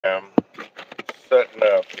I'm setting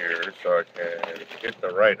up here so I can get the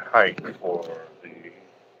right height for the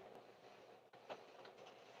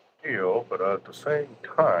deal, but at the same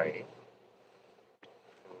time,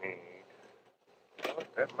 I need, well,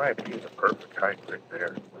 that might be the perfect height right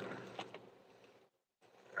there.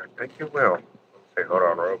 I think it will. Okay, hold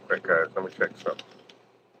on real quick, guys. Let me check something.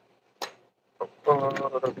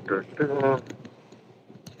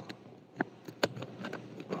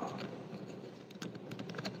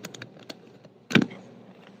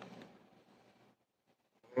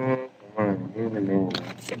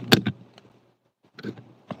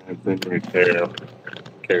 I think right there.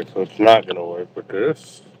 Okay, so it's not going to work with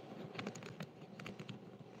this.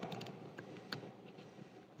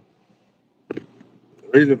 The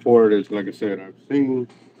reason for it is, like I said, I've seen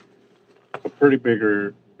some pretty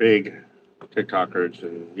big TikTokers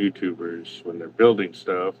and YouTubers when they're building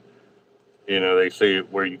stuff. They see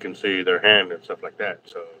where you can see their hand and stuff like that.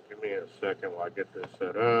 So give me a second while I get this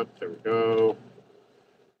set up. There we go.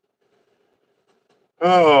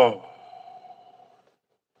 Oh,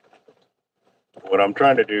 what I'm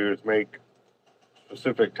trying to do is make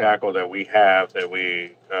specific tackle that we have that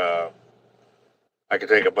I can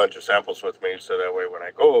take a bunch of samples with me, so that way when I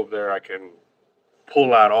go over there, I can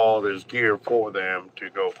pull out all this gear for them to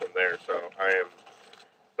go from there. So I am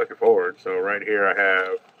looking forward. So right here I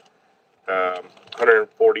have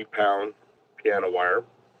 140-pound piano wire,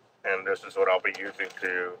 and this is what I'll be using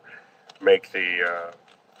to make the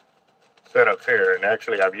setups here. And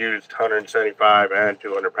actually, I've used 175 and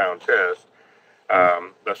 200-pound test.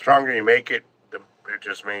 The stronger you make it, it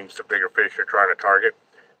just means the bigger fish you're trying to target,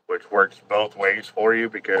 which works both ways for you,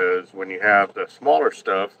 because when you have the smaller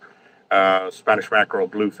stuff, Spanish mackerel,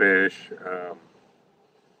 bluefish,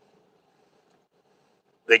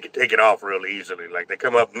 they can take it off real easily. Like they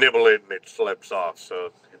come up, nibble it, and it slips off.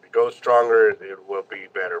 So if it goes stronger, it will be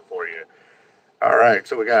better for you. All right,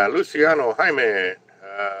 so we got Luciano Hyman,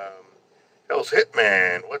 Hell's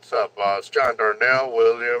Hitman. What's up, boss? John Darnell,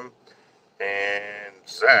 William, and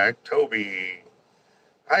Zach, Toby.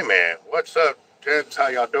 Hi, man. What's up, gents? How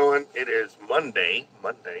y'all doing? It is Monday.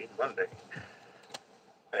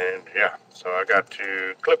 And yeah, so I got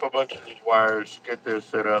to clip a bunch of these wires, get this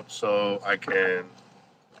set up so I can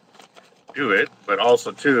do it. But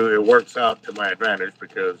also, too, it works out to my advantage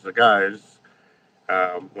because the guys,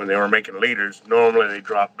 when they were making leaders, normally they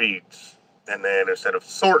drop beads. And then instead of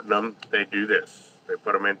sorting them, they do this. They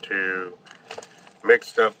put them into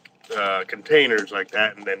mixed up containers like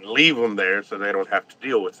that and then leave them there so they don't have to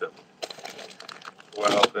deal with them.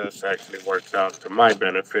 Well, this actually works out to my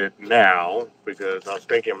benefit now because I was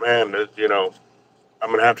thinking, man, I'm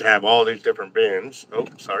going to have all these different bins. Oh,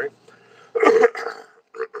 sorry. I'm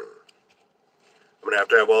going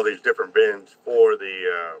to have all these different bins for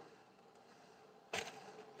to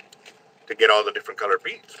get all the different colored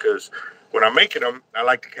beads, because when I'm making them, I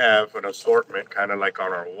like to have an assortment kind of like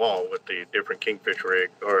on our wall with the different kingfish rig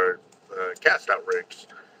or cast out rigs.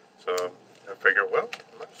 So I figure, well,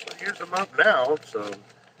 let's use them up now. So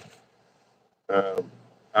um,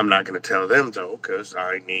 I'm not going to tell them though, because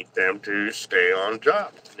I need them to stay on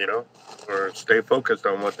job, or stay focused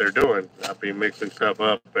on what they're doing, not be mixing stuff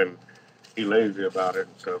up and be lazy about it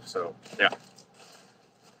and stuff. So yeah,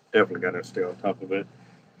 definitely got to stay on top of it.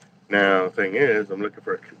 Now, the thing is, I'm looking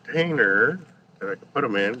for a container that I can put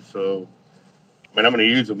them in. So, I mean, I'm going to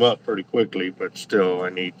use them up pretty quickly, but still, I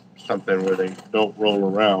need something where they don't roll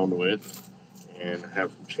around with. And I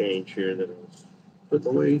have some change here that I was putting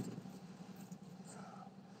away.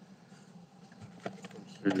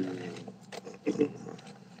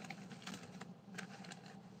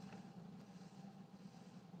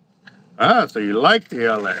 Ah, so you like the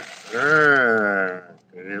LS?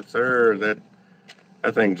 Yes, sir. That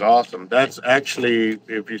thing's awesome. That's actually,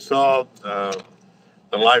 if you saw the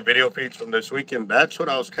live video feeds from this weekend, that's what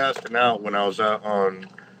I was casting out when I was out on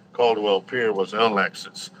Caldwell Pier, was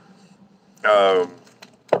LXs. Um,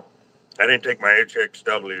 I didn't take my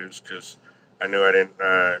HXWs because I knew I didn't.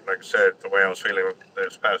 Like I said, the way I was feeling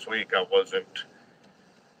this past week, I wasn't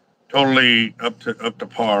totally up to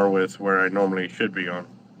par with where I normally should be on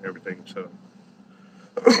everything. So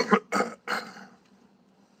let's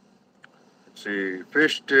see,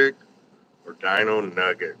 fish stick or dino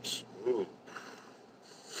nuggets. Ooh.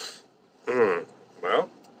 Well,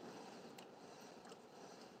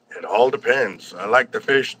 it all depends. I like the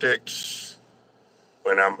fish sticks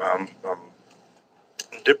when I'm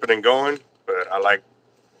dipping and going, but I like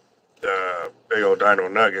the big old dino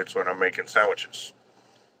nuggets when I'm making sandwiches.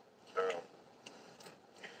 So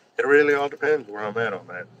it really all depends where I'm at on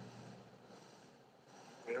that.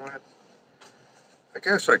 You know what? I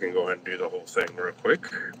guess I can go ahead and do the whole thing real quick.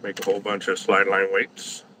 Make a whole bunch of slide line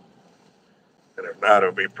weights. And if not,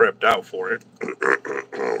 I'll be prepped out for it.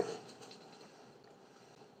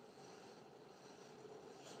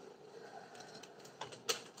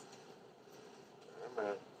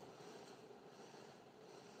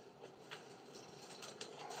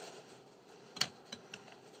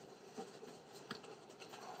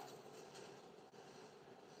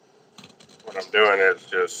 What I'm doing is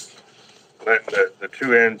just letting the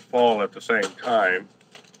two ends fall at the same time,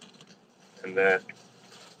 and that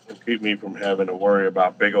will keep me from having to worry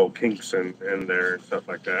about big old kinks in there and stuff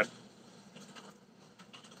like that.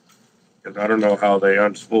 Because I don't know how they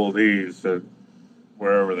unspool these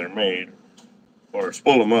wherever they're made, or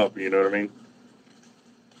spool them up, you know what I mean?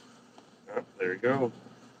 Oh, there you go.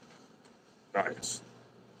 Nice.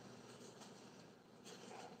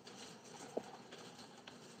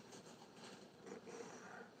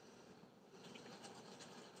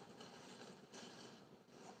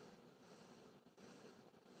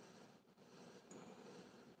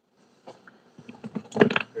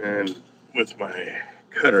 And with my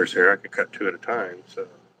cutters here, I can cut two at a time. So,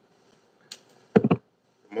 good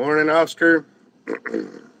morning, Oscar.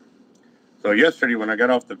 So yesterday when I got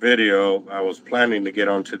off the video, I was planning to get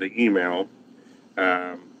onto the email,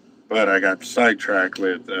 but I got sidetracked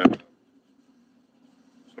with some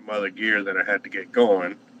other gear that I had to get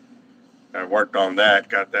going. I worked on that,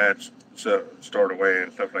 got that stored away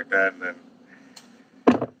and stuff like that, and then,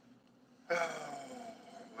 oh,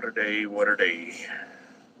 what a day, what a day.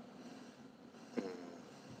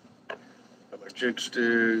 My jig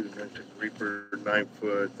stick, Reaper,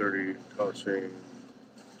 9-foot, 30 tossing.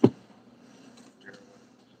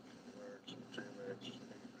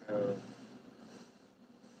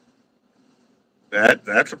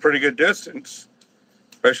 That's a pretty good distance,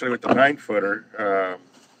 especially with the 9-footer.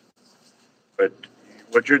 But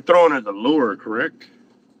what you're throwing is a lure, correct?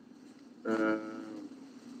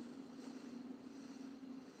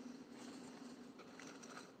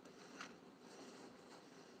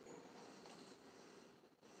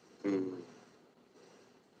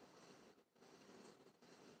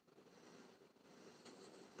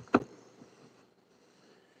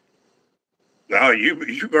 No,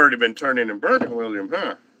 you've already been turning and burning, William,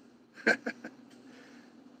 huh?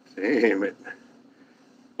 Damn it.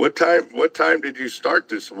 What time did you start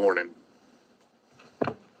this morning?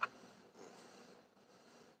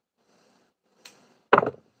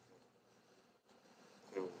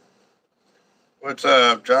 What's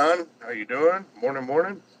up, John? How you doing?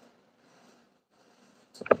 Morning.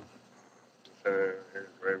 Here's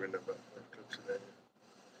Raven about today.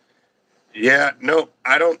 Yeah, no,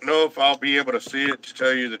 I don't know if I'll be able to see it, to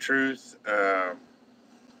tell you the truth. The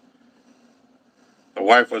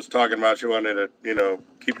wife was talking about she wanted to,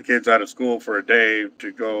 keep the kids out of school for a day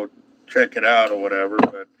to go check it out or whatever,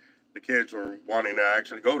 but the kids were wanting to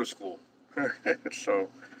actually go to school. So,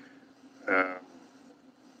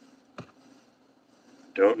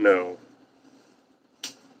 don't know.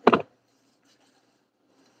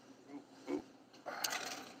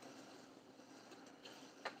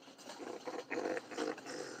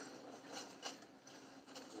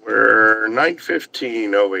 We're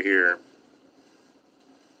 9:15 over here.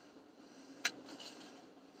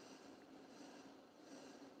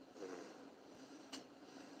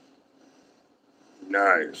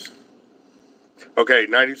 Nice. Okay,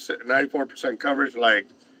 94% coverage, like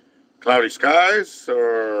cloudy skies,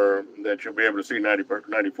 or that you'll be able to see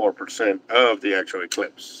 94% of the actual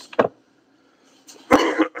eclipse.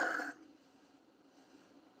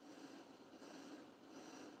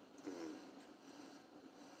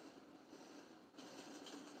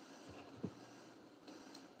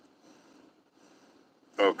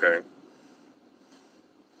 Okay.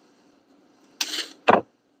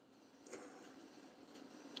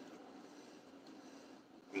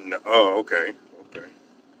 No, oh, okay.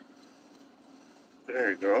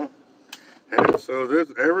 There you go. And so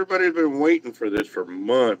everybody's been waiting for this for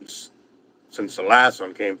months since the last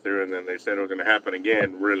one came through, and then they said it was going to happen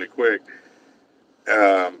again really quick.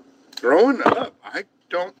 Growing up, I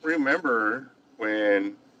don't remember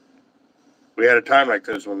when we had a time like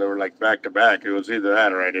this when they were like back to back. It was either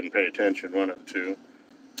that or I didn't pay attention, one of the two.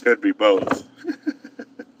 Could be both.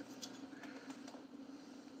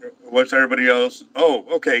 What's everybody else? Oh,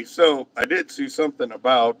 okay. So I did see something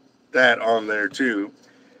about that on there too.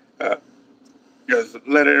 Just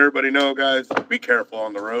let everybody know, guys, be careful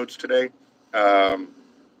on the roads today.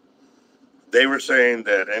 They were saying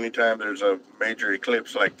that anytime there's a major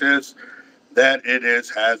eclipse like this, that it is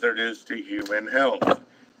hazardous to human health.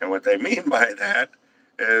 And what they mean by that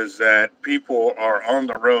is that people are on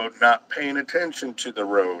the road not paying attention to the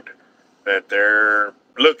road, that they're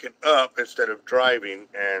looking up instead of driving,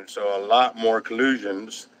 and so a lot more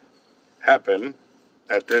collisions happen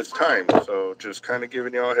at this time. So just kind of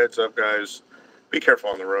giving you all a heads up, guys. Be careful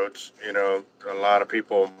on the roads. You know, a lot of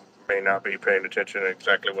people may not be paying attention to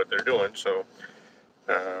exactly what they're doing. So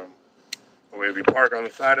if you park on the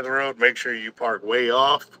side of the road, make sure you park way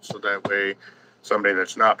off, so that way somebody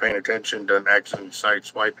that's not paying attention doesn't accidentally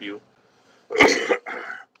sideswipe you.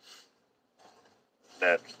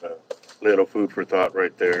 That's a little food for thought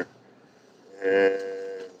right there.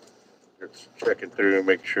 And just checking through and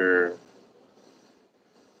make sure,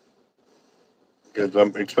 because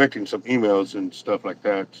I'm expecting some emails and stuff like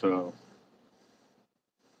that. So,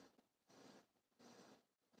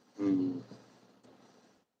 oh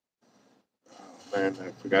man,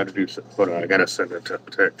 I forgot to do something. Hold on, I gotta send a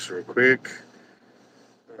text real quick.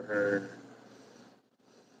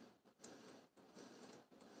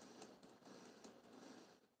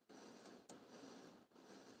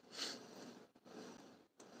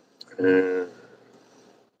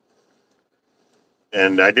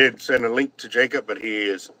 And I did send a link to Jacob, but he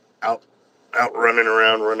is out running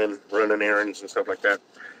around, running errands and stuff like that.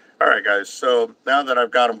 All right, guys. So now that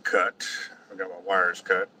I've got them cut, I've got my wires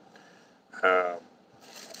cut. I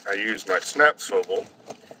use my snap swivel,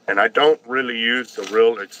 and I don't really use the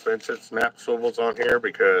real expensive snap swivels on here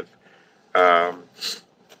because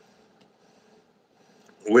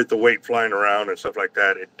with the weight flying around and stuff like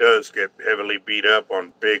that, it does get heavily beat up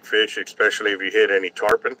on big fish, especially if you hit any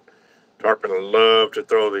tarpon. Tarpon love to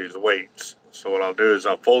throw these weights. So what I'll do is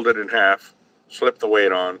I'll fold it in half, slip the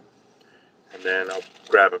weight on, and then I'll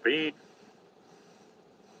grab a bead,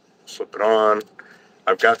 slip it on.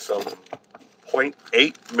 I've got some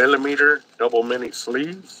 0.8 millimeter double mini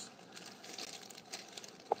sleeves.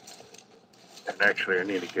 And actually I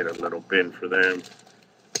need to get a little bin for them.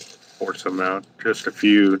 Force them out. Just a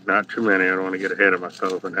few, not too many. I don't want to get ahead of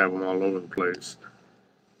myself and have them all over the place.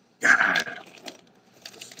 God.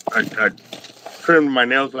 I trimmed my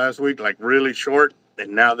nails last week like really short,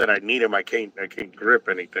 and now that I need them, I can't grip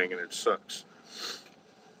anything, and it sucks.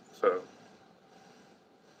 So,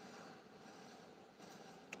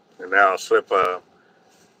 and now I'll slip a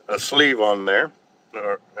sleeve on there,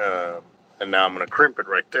 and now I'm going to crimp it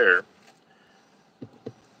right there.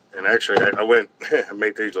 And actually, I went I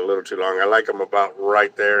made these a little too long. I like them about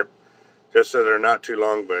right there, just so they're not too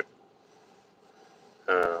long, but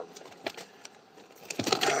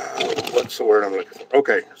what's the word I'm looking for?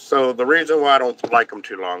 Okay, so the reason why I don't like them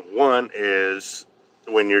too long, one is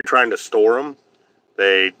when you're trying to store them,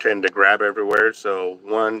 they tend to grab everywhere. So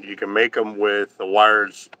one, you can make them with the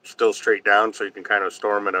wires still straight down, so you can kind of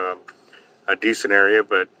store them in a decent area.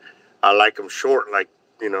 But I like them short, like,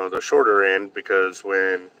 you know, the shorter end, because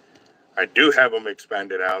when I do have them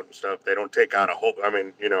expanded out and stuff, they don't take out a whole, I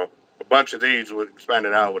mean, you know, a bunch of these with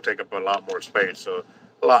expanded out would take up a lot more space. So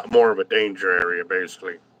a lot more of a danger area,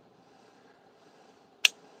 basically.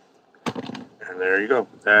 And there you go.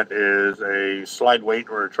 That is a slide weight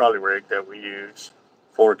or a trolley rig that we use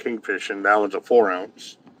for kingfishing. That one's a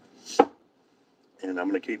 4-ounce. And I'm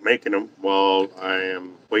going to keep making them while I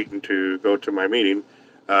am waiting to go to my meeting.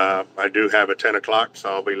 I do have a 10 o'clock, so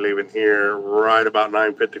I'll be leaving here right about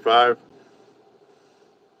 9:55.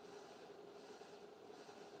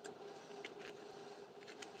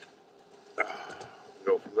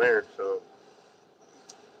 Go from there. So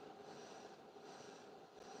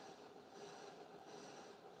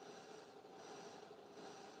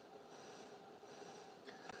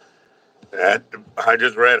that, I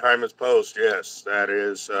just read Hyman's post. Yes, that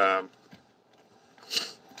is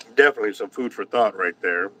definitely some food for thought right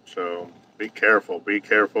there. So be careful, be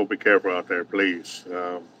careful, be careful out there, please.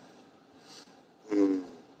 Mm, mm.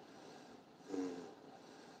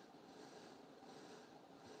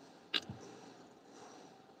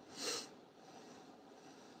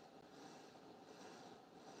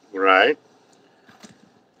 Right.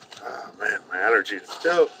 Oh man, my allergies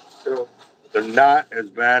still, they're not as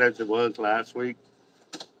bad as it was last week.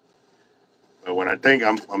 But when I think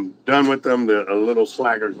I'm done with them, the little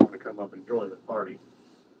slaggers want to come up and join the party.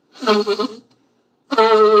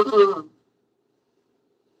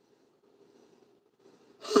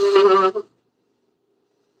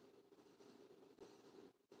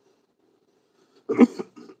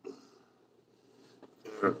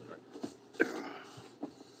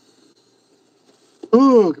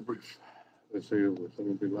 Oh, let's see, will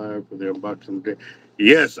someone be live for the unboxing day?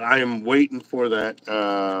 Yes, I am waiting for that.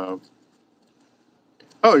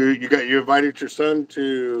 Oh, you invited your son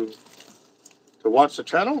to watch the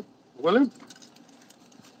channel, William?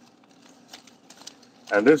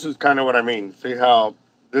 And this is kind of what I mean. See how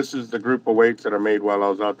this is the group of weights that I made while I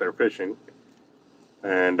was out there fishing.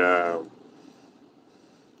 And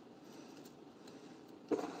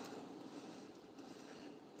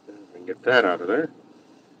get that out of there.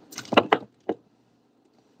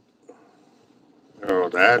 Oh,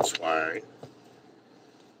 that's why. I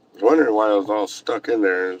was wondering why it was all stuck in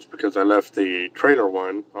there. It's because I left the trailer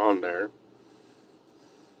one on there.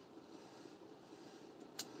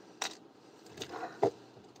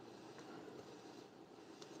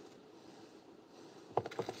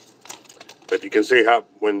 But you can see how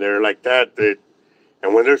when they're like that,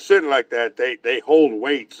 and when they're sitting like that, they hold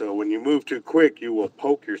weight. So when you move too quick, you will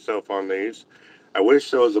poke yourself on these. I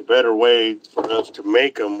wish there was a better way for us to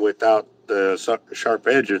make them without the sharp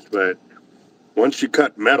edges. But once you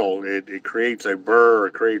cut metal, it creates a burr or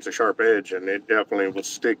it creates a sharp edge, and it definitely will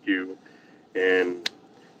stick you. And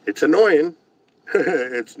it's annoying.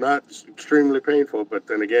 It's not extremely painful, but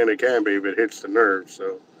then again, it can be if it hits the nerve.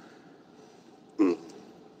 So.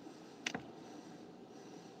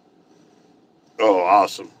 Oh,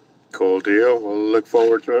 awesome. Cool deal. We'll look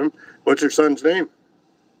forward to him. What's your son's name?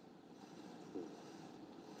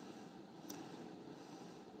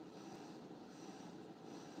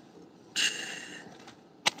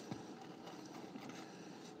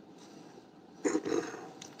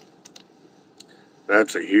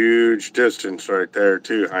 That's a huge distance right there,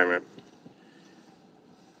 too, Hyman.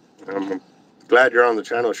 I'm glad you're on the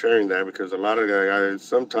channel sharing that because a lot of guys,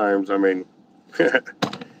 sometimes, I mean,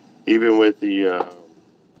 even with the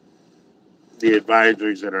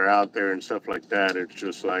advisories that are out there and stuff like that, it's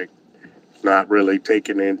just like it's not really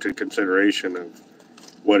taken into consideration of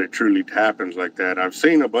what it truly happens like that. I've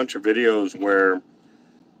seen a bunch of videos where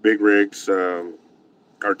big rigs are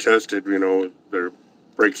tested, you know, their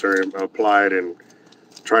brakes are applied and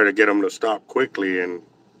try to get them to stop quickly, and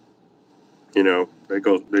you know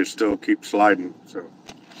they still keep sliding. So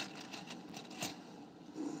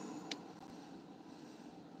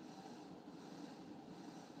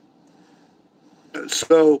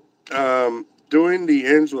doing the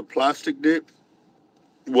ends with plastic dip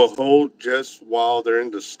will hold just while they're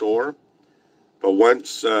in the store, but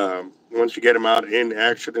once you get them out in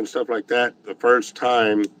action and stuff like that, the first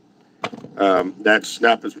time that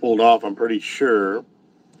snap is pulled off, I'm pretty sure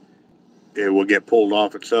it will get pulled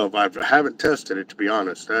off itself. I haven't tested it, to be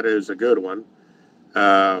honest. That is a good one.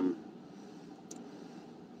 Um,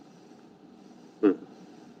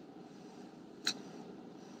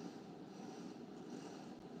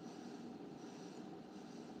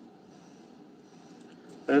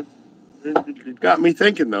 it got me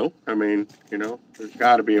thinking, though. I mean, you know, there's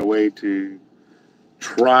got to be a way to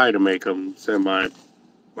try to make them semi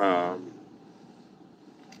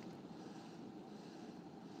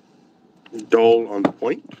dull on the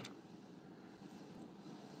point.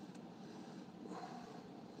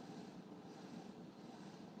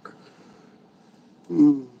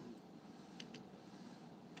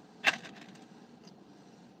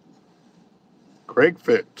 Craig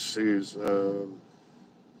Fitz is.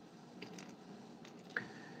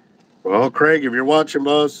 Well, Craig, if you're watching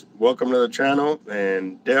us, welcome to the channel.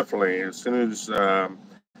 And definitely, as soon as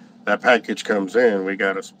that package comes in, we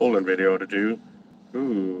got a spooling video to do.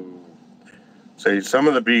 Ooh. See, some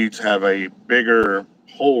of the beads have a bigger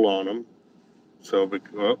hole on them. So,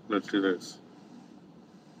 well, let's do this.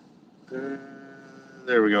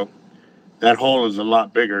 There we go. That hole is a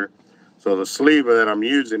lot bigger. So the sleeve that I'm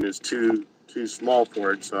using is too small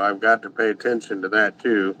for it. So I've got to pay attention to that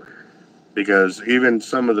too. Because even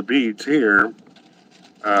some of the beads here,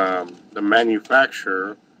 the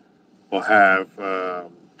manufacturer will have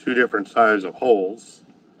two different sizes of holes.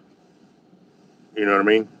 You know what I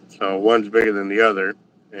mean? So one's bigger than the other,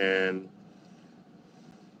 and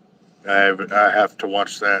I have to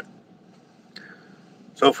watch that.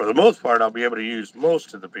 So for the most part, I'll be able to use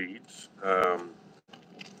most of the beads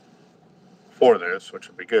for this, which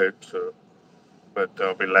will be good. So, but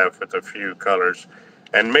I'll be left with a few colors,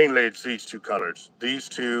 and mainly it's these two colors, these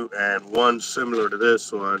two, and one similar to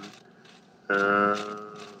this one. The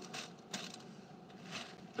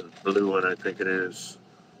blue one, I think it is.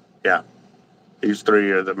 Yeah, these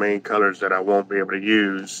three are the main colors that I won't be able to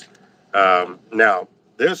use. Now,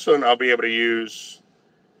 this one I'll be able to use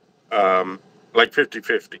like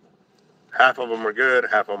 50-50. Half of them are good,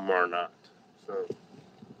 half of them are not. So.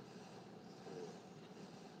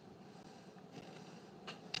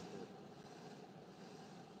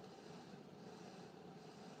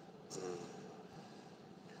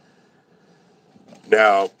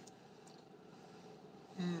 Now,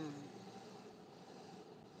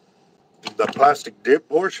 the plastic dip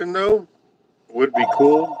portion, though, would be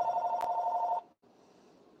cool.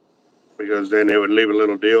 because then they would leave a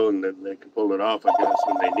little deal and then they can pull it off, I guess,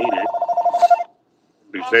 when they need it.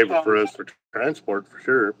 It'd be safer for us for transport, for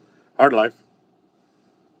sure. Hard life.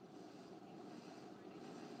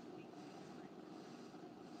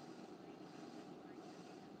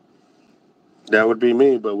 That would be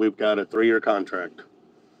me, but we've got a 3-year contract.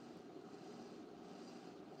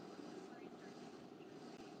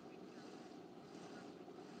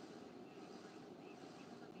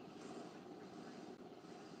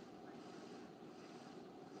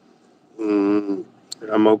 Mm,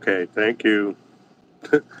 I'm okay. Thank you.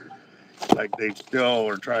 Like they still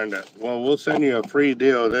are trying to. Well, we'll send you a free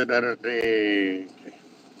deal. I got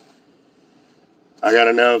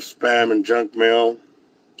enough spam and junk mail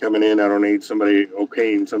coming in. I don't need somebody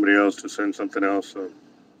okaying somebody else to send something else. So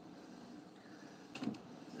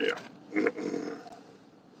yeah,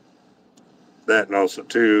 that and also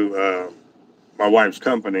too, my wife's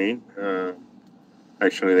company.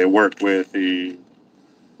 Actually, they work with the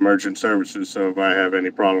merchant services. So if I have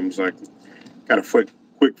any problems, like got a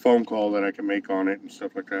quick phone call that I can make on it and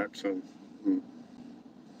stuff like that. So,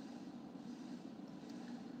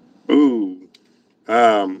 ooh,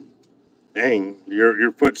 um, dang,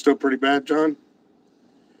 your foot's still pretty bad, John.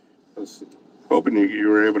 I was hoping you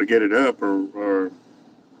were able to get it up or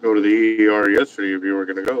go to the ER yesterday if you were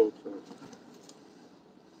going to go. So.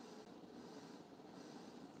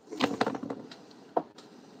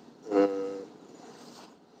 Uh,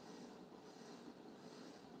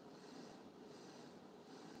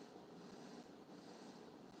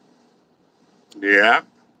 yeah,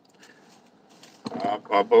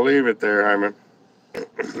 I'll believe it there, Hyman.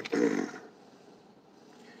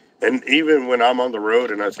 And even when I'm on the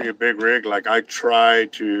road and I see a big rig, like I try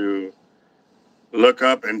to look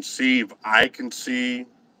up and see if I can see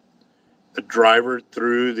the driver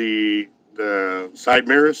through the side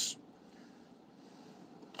mirrors.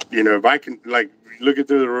 You know, if I can like look it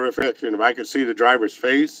through the reflection, if I can see the driver's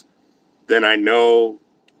face, then I know.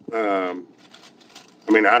 Um,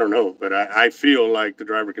 I mean, I don't know, but I feel like the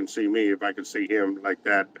driver can see me if I can see him like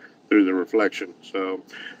that through the reflection. So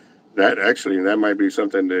that might be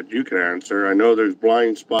something that you can answer. I know there's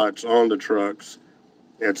blind spots on the trucks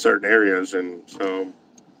at certain areas, and so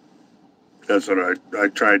that's what I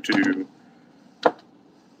try to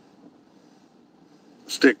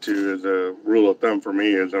stick to as a rule of thumb for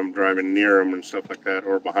me as I'm driving near them and stuff like that,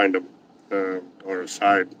 or behind them, or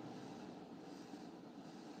aside.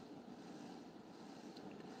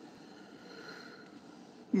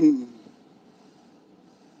 Hmm.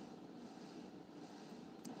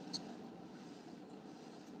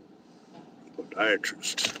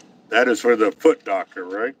 Podiatrist. That is for the foot doctor,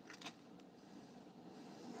 right?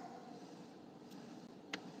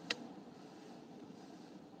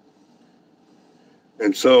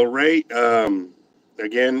 And so, Ray,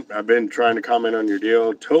 again, I've been trying to comment on your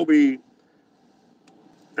deal. Toby,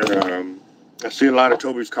 I see a lot of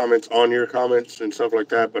Toby's comments on your comments and stuff like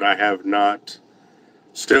that, but I have not.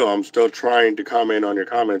 Still, I'm still trying to comment on your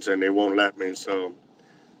comments, and they won't let me. So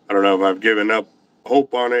I don't know if I've given up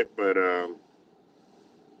hope on it, but I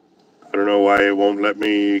don't know why it won't let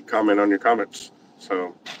me comment on your comments.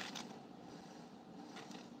 So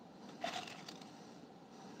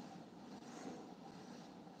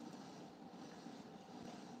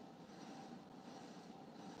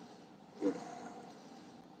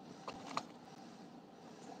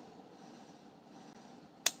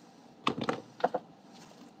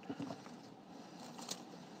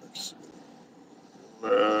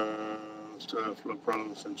stuff, no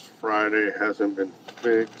problem since Friday hasn't been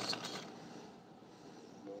fixed.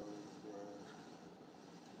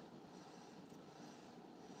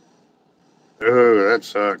 Oh, that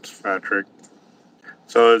sucks, Patrick.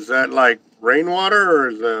 So is that like rainwater, or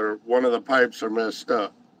is there one of the pipes are messed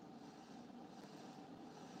up?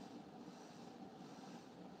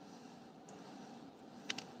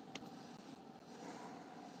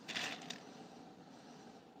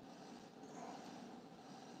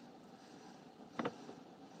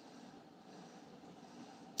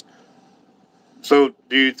 So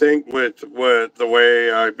do you think with the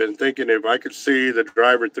way I've been thinking, if I could see the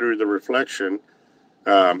driver through the reflection,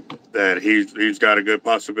 that he's got a good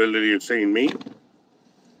possibility of seeing me?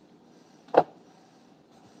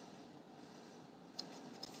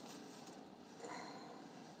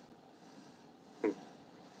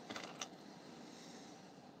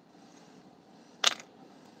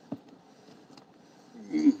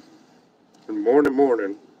 Morning,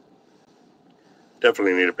 morning.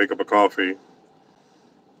 Definitely need to pick up a coffee.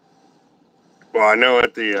 Well, I know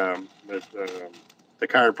the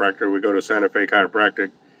chiropractor, we go to Santa Fe Chiropractic,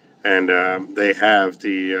 and they have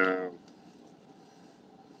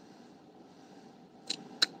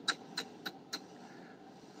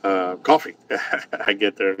coffee. I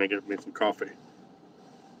get there and I get me some coffee.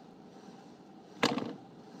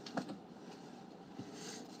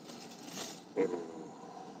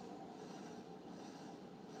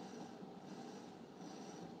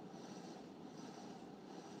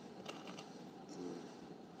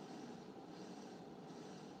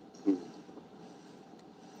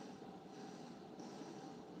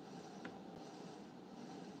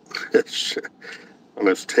 On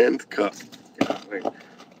his 10th cup.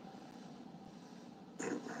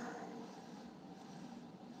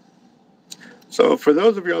 So for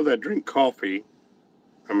those of y'all that drink coffee,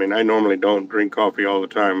 I mean, I normally don't drink coffee all the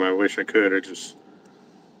time. I wish I could. I just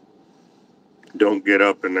don't get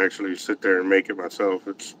up and actually sit there and make it myself.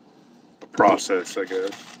 It's a process, I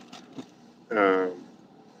guess.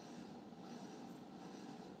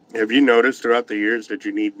 Have you noticed throughout the years that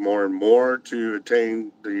you need more and more to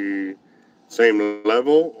attain the same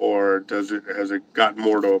level, or has it gotten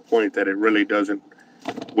more to a point that it really doesn't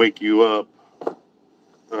wake you up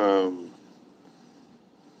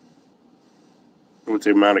with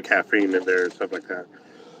the amount of caffeine in there and stuff like that?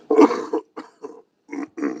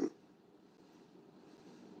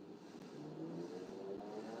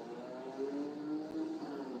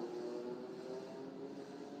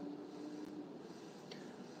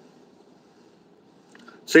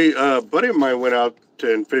 See, a buddy of mine went out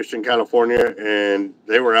and fished in California, and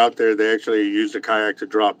they were out there. They actually used a kayak to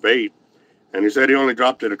drop bait, and he said he only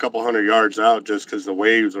dropped it a couple 100 yards out just because the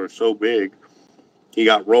waves are so big. He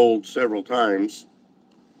got rolled several times,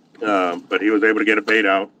 but he was able to get a bait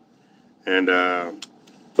out, and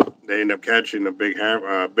they ended up catching a big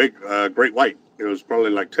great white. It was probably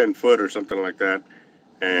like 10 foot or something like that,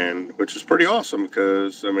 and which is pretty awesome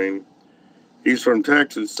because, I mean, he's from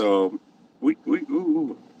Texas, so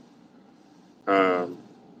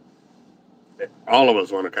all of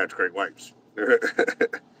us want to catch great whites.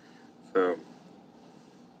 So,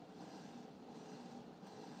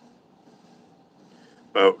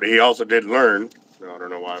 but he also did learn. I don't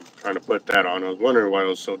know why I'm trying to put that on. I was wondering why it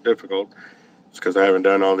was so difficult. It's because I haven't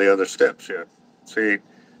done all the other steps yet. See,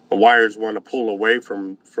 the wires want to pull away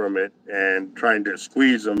from it, and trying to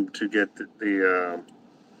squeeze them to get the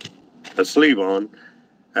sleeve on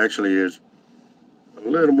actually is a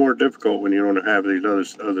little more difficult when you don't have these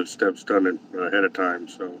other steps done ahead of time.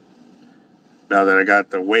 So now that I got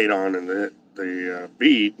the weight on and the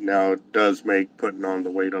bead, now it does make putting on the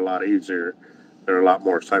weight a lot easier. They're a lot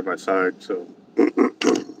more side by side. So.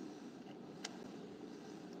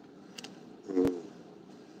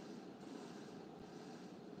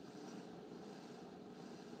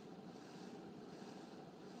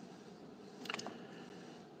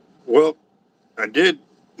 Well, I did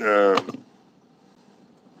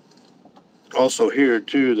also hear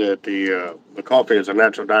too that the coffee is a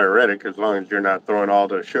natural diuretic as long as you're not throwing all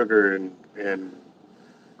the sugar and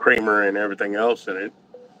creamer and everything else in it.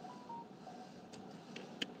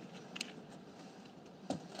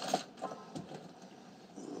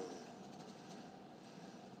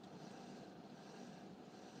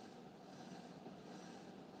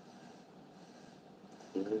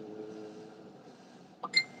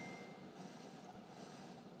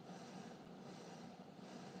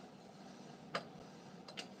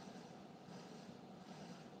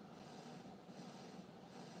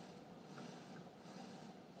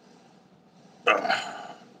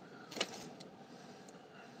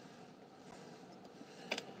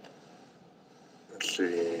 Let's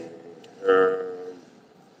see.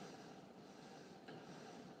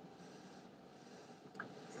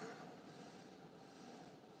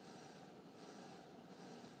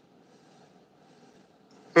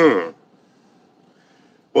 Hmm.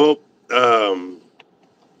 Well,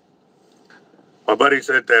 my buddy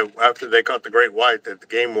said that after they caught the great white, that the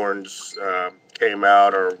game wardens came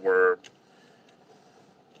out or were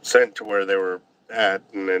sent to where they were at,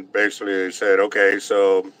 and then basically they said, okay,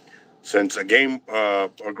 so since a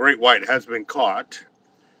great white has been caught,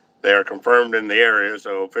 they are confirmed in the area,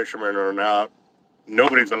 so fishermen are now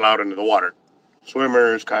nobody's allowed into the water.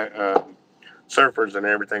 Swimmers, surfers, and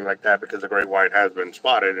everything like that, because the great white has been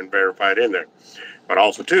spotted and verified in there. But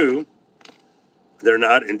also, too, they're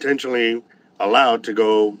not intentionally allowed to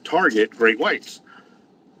go target great whites.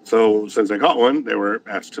 So since they caught one, they were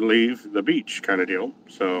asked to leave the beach, kind of deal.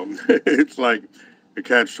 So it's like a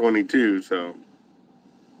catch-22. So,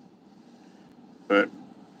 but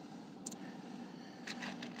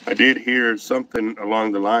I did hear something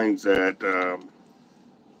along the lines that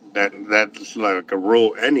that's like a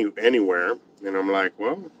rule anywhere, and I'm like,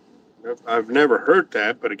 well, I've never heard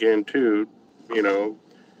that. But again, too, you know,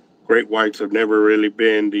 great whites have never really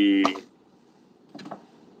been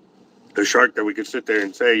the shark that we could sit there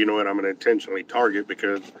and say, you know what, I'm going to intentionally target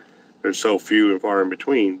because there's so few and far in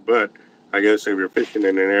between. But I guess if you're fishing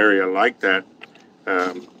in an area like that,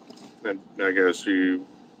 I guess you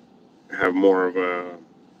have more of a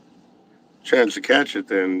chance to catch it.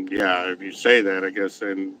 Then yeah, if you say that, I guess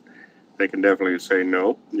then they can definitely say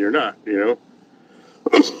no, you're not. You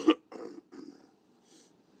know.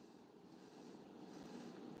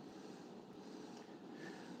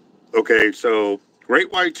 Okay, so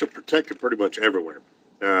great whites are protected pretty much everywhere.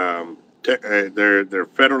 They're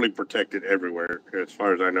federally protected everywhere, as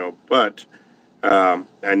far as I know. But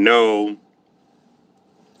I know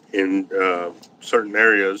in certain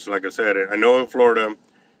areas, like I said, I know in Florida,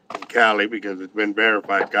 in Cali, because it's been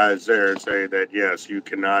verified, guys there say that yes, you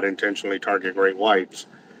cannot intentionally target great whites.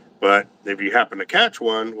 But if you happen to catch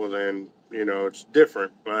one, well then you know it's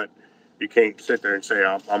different. But you can't sit there and say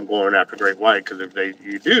I'm going after great white, because if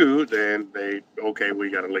you do, then okay,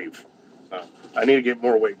 we got to leave. I need to get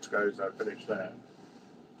more weights, guys. I finished that.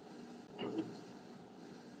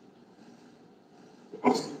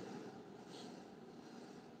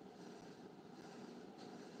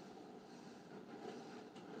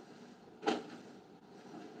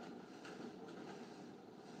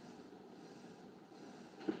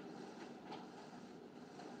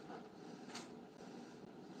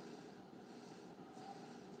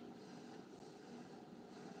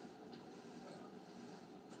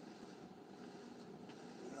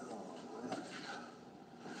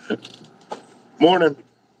 Morning.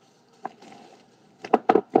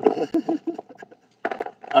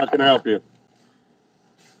 How can I help you?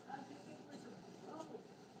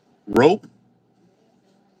 Rope?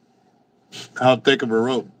 How thick of a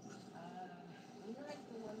rope?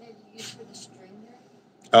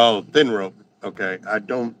 Oh, thin rope. Okay, I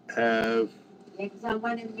don't have. Yeah, because I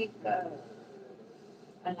want to make a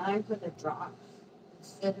line for the drops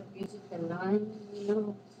instead of using the line, you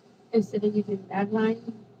know, instead of using that line.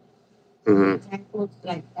 Mm-hmm. Tackles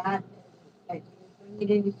like that, like you bring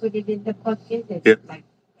it in, you put it in the bucket, and yep. Like.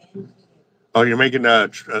 Oh, you're making a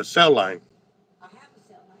cell line. I have a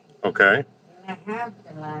cell line. Okay. And I have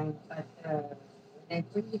the line, but when I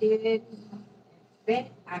bring it in,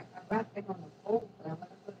 I wrap it on the pole, but I'm going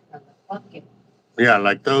to put it on the bucket. Yeah,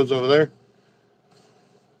 like those over there?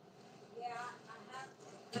 Yeah, I have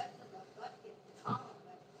the rest of the bucket.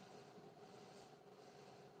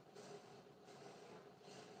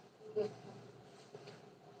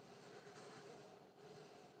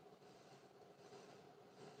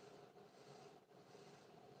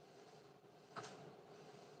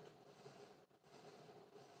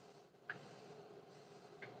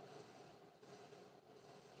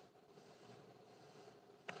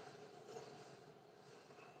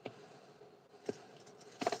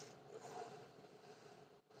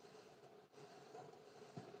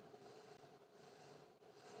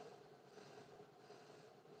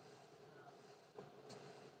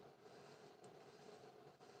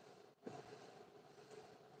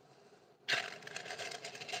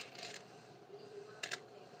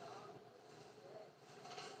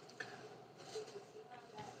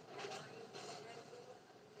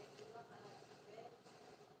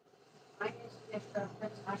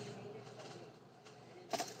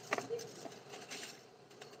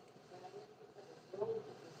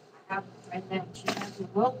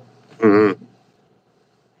 Mm-hmm.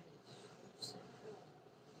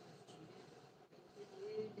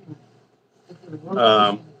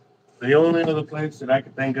 The only other place that I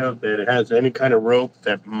can think of that has any kind of rope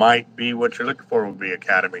that might be what you're looking for would be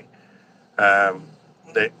Academy.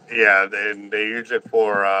 They use it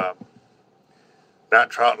for not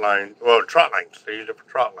trout lines. Well, trout lines. They use it for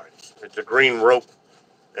trout lines. It's a green rope,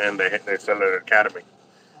 and they sell it at Academy.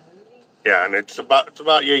 Yeah, and it's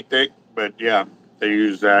about yay thick, but yeah, they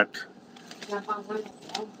use that.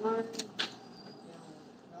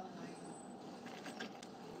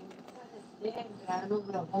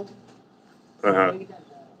 Uh-huh.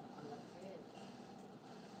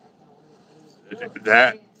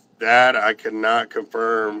 That I cannot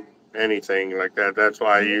confirm anything like that. That's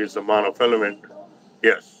why I use the monofilament.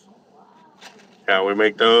 Yes. Yeah, we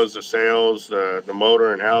make those, the sails, the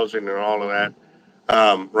motor and housing and all of that.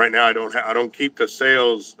 Right now, I don't keep the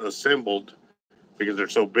sails assembled because they're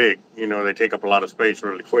so big. You know, they take up a lot of space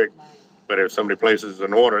really quick. But if somebody places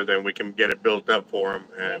an order, then we can get it built up for them.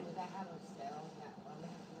 And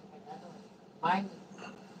I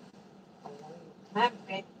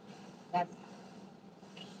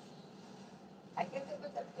guess it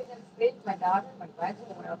was a bit of space. My daughter, my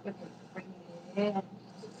grandson went up and bring it in. And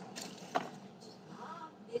Mom,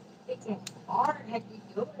 it's hard. How do you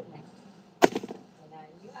do it? And I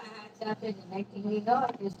knew I had something. The next thing you know,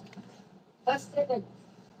 I just busted it.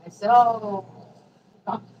 I said, oh,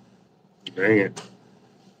 Dang it.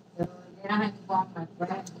 so then I had to walk my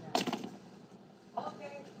friend.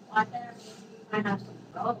 Okay, whatever, you might have some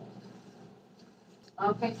gold.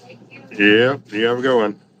 Okay, thank you. Yeah, you have a good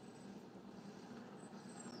one.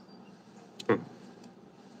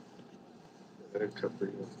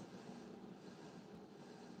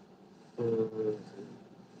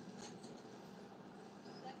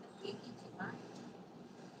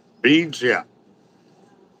 Beads, yeah.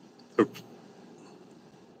 Oops.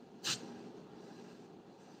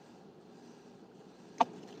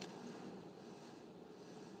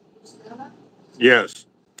 Yes.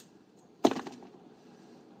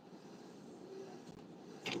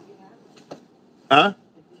 Huh?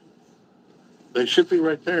 They should be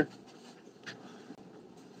right there.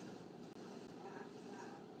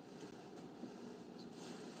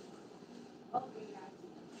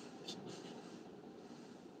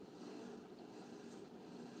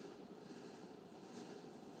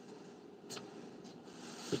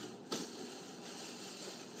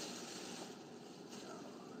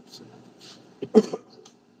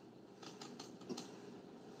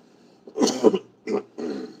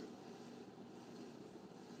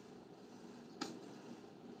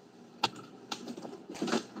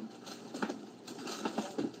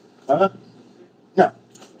 Huh? Yeah.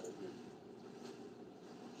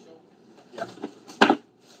 Yeah.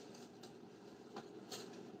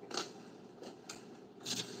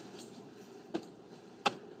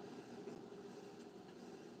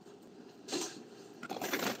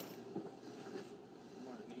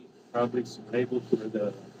 Probably some labels for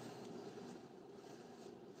the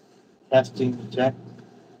casting jack.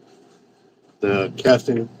 The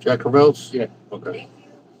casting jackrabbits? Yeah. Okay.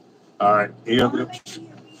 All right. You have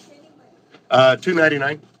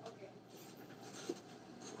 $2.99.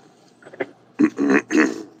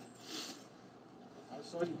 I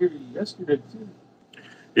saw you here yesterday too.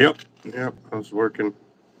 Yep. Yep. I was working.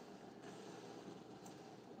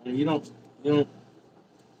 And you don't you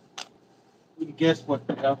can guess what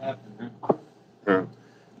the hell happened, huh? Yeah.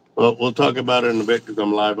 Well, we'll talk about it in a bit because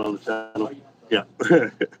I'm live on the channel. Yeah.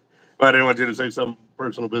 Well, I didn't want you to say some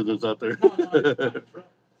personal business out there.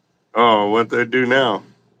 Oh, what they do now?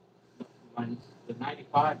 The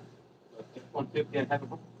 95, the F-150 I have.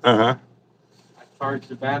 Uh-huh. I charged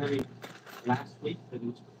the battery last week because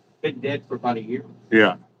it's been dead for about a year.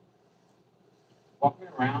 Yeah. Walking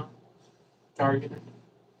around, charging it,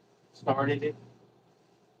 started it,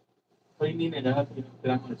 cleaning it up, because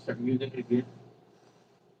I'm going to start using it again.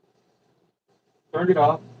 Turned it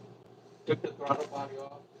off, took the throttle body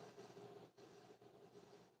off.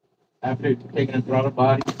 After taking the throttle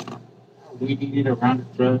body, we needed around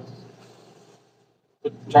the truss.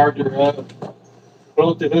 Put the charger up,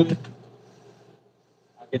 close the hood.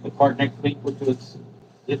 I get the part next week, which was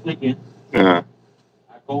this weekend. Uh-huh.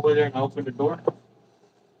 I go over there and open the door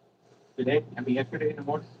yesterday in the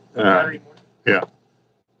morning, Uh-huh. Saturday morning. Yeah.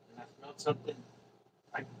 And I smelled something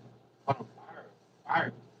like on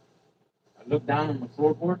fire. I looked down on the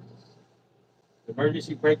floorboard, the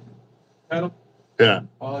emergency brake pedal, Yeah.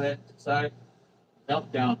 all that inside,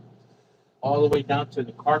 melt down all the way down to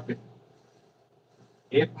the carpet.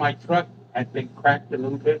 If my truck had been cracked a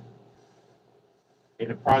little bit, it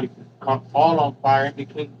would probably caught all on fire in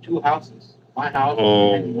between two houses. My house.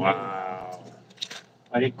 Oh, And wow.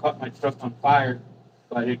 but it caught my truck on fire,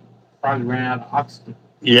 but it probably ran out of oxygen.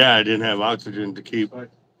 Yeah, I didn't have oxygen to keep. So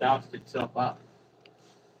it doused itself out.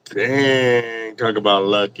 Dang. Talk about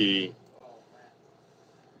lucky. Oh, man.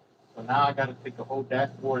 So now I got to take the whole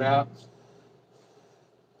dashboard out.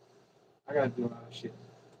 I got to do a lot of shit.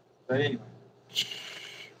 But anyway.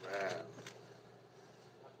 Man.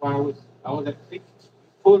 That's why I was at Fix.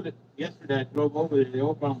 Pulled it yesterday. I drove over there. They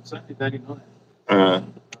opened on Sunday. I didn't know that. Uh-huh.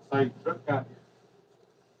 I saw your truck out here.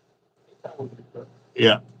 That was your truck.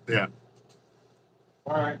 Yeah. Yeah.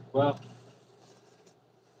 All right. Well.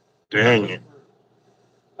 Dang it.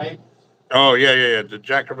 Labels. Oh, yeah. The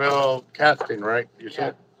Jackrabbit casting, right? You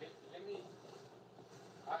said?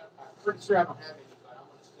 I'm pretty sure I don't have any, but I'm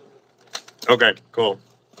going to still do it. Okay, cool.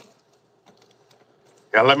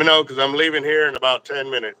 Yeah, let me know because I'm leaving here in about 10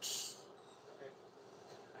 minutes.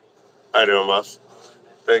 How you doing, boss?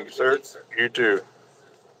 Thank you, sir. You too.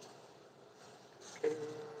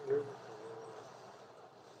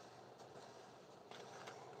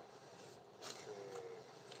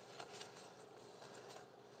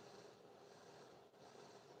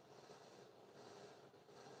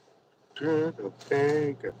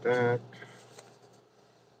 Okay, got that.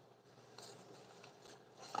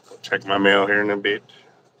 I'll check my mail here in a bit.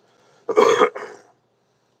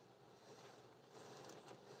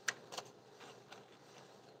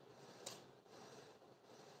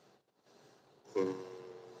 Go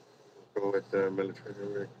with the military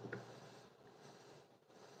record.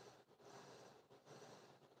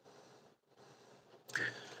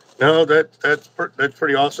 No, that's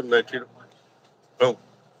pretty awesome that you. Oh,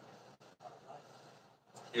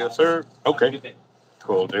 yes, sir. Okay,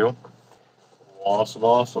 cool deal. Awesome,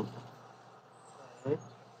 awesome.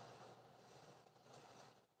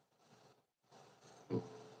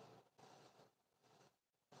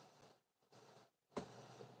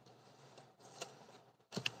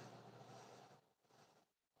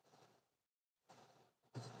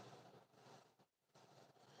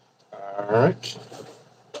 All right.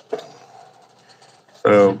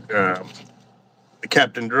 So the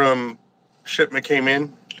Captain Drum shipment came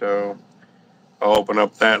in, so I'll open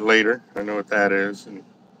up that later. I know what that is, and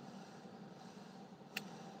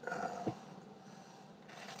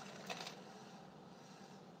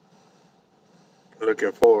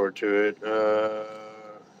looking forward to it.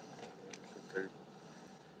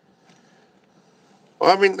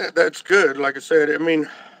 Well, I mean that's good. Like I said, I mean,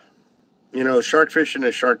 shark fishing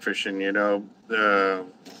is shark fishing.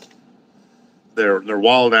 They're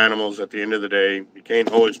wild animals. At the end of the day, you can't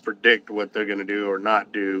always predict what they're going to do or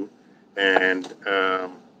not do, and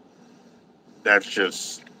that's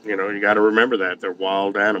just you got to remember that they're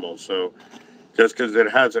wild animals. So just because it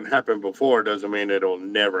hasn't happened before doesn't mean it'll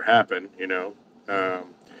never happen.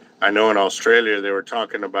 I know in Australia they were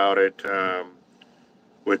talking about it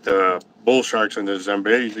with the bull sharks and the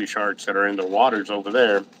Zambezi sharks that are in the waters over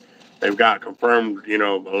there. They've got confirmed,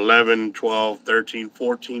 11, 12, 13,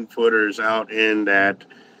 14 footers out in that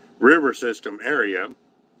river system area,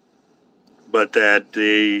 but that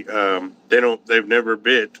they've never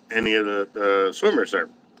bit any of the swimmers there.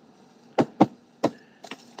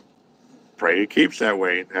 Pray it keeps that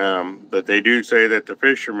way. But they do say that the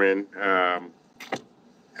fishermen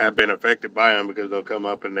have been affected by them because they'll come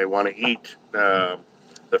up and they want to eat the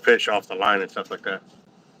fish off the line and stuff like that.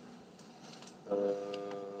 Uh,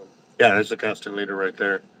 yeah, there's a casting leader right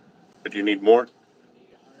there. But you need more?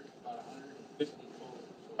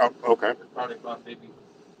 Oh, okay.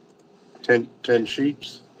 10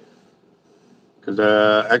 sheets? Because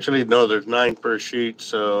actually, no, there's 9 per sheet,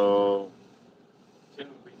 so 10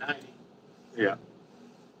 would be 90. yeah.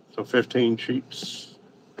 So 15 sheets.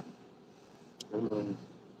 And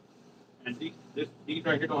these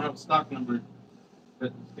right here don't have a stock number.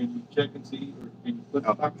 But can you check and see, or can you put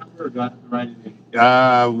the stock number, or do I have to write it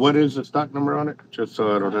in? What is the stock number on it? Just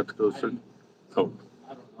so I don't have to go through. Oh,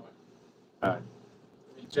 I don't know. all right.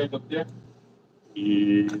 Can you check up there?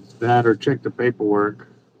 Is that or check the paperwork?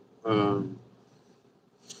 Yeah,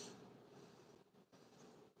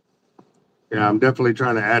 I'm definitely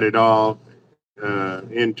trying to add it all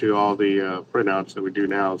into all the printouts that we do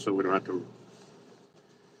now, so we don't have to.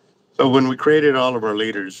 So when we created all of our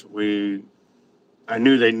leaders, I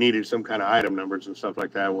knew they needed some kind of item numbers and stuff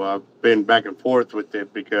like that. Well, I've been back and forth with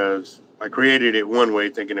it because I created it one way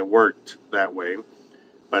thinking it worked that way,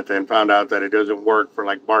 but then found out that it doesn't work for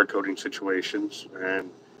like barcoding situations. And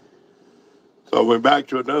so I went back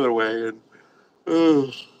to another way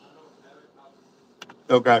and,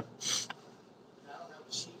 okay.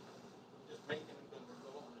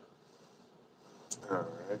 All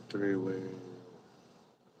right, 3-way.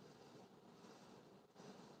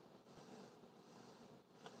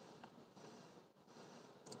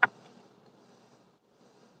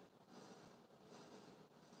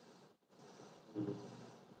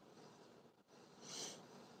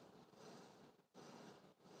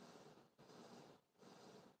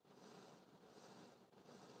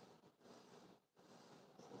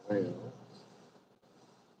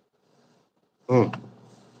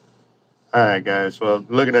 All right, guys. Well,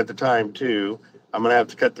 looking at the time too, I'm gonna have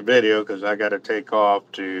to cut the video because I got to take off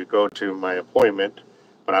to go to my appointment.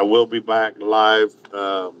 But I will be back live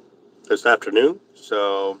this afternoon,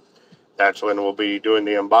 so that's when we'll be doing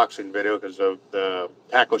the unboxing video because the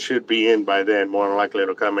tackle should be in by then. More than likely,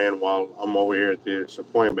 it'll come in while I'm over here at this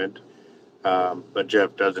appointment. But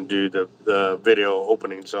Jeff doesn't do the video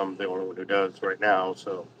opening, so I'm the only one who does right now.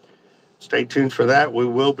 So stay tuned for that. We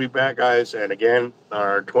will be back, guys. And again,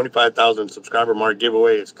 our 25,000 subscriber mark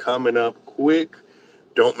giveaway is coming up quick.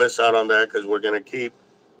 Don't miss out on that because we're going to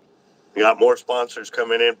we got more sponsors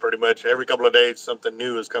coming in pretty much every couple of days. Something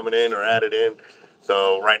new is coming in or added in.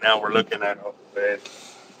 So right now we're looking at,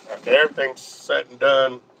 after everything's said and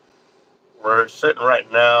done, we're sitting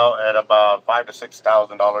right now at about $5,000 to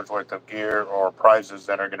 $6,000 worth of gear or prizes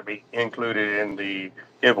that are going to be included in the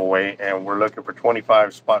giveaway, and we're looking for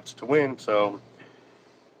 25 spots to win. So,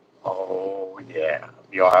 oh yeah,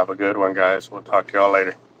 y'all have a good one, guys. We'll talk to y'all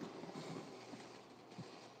later.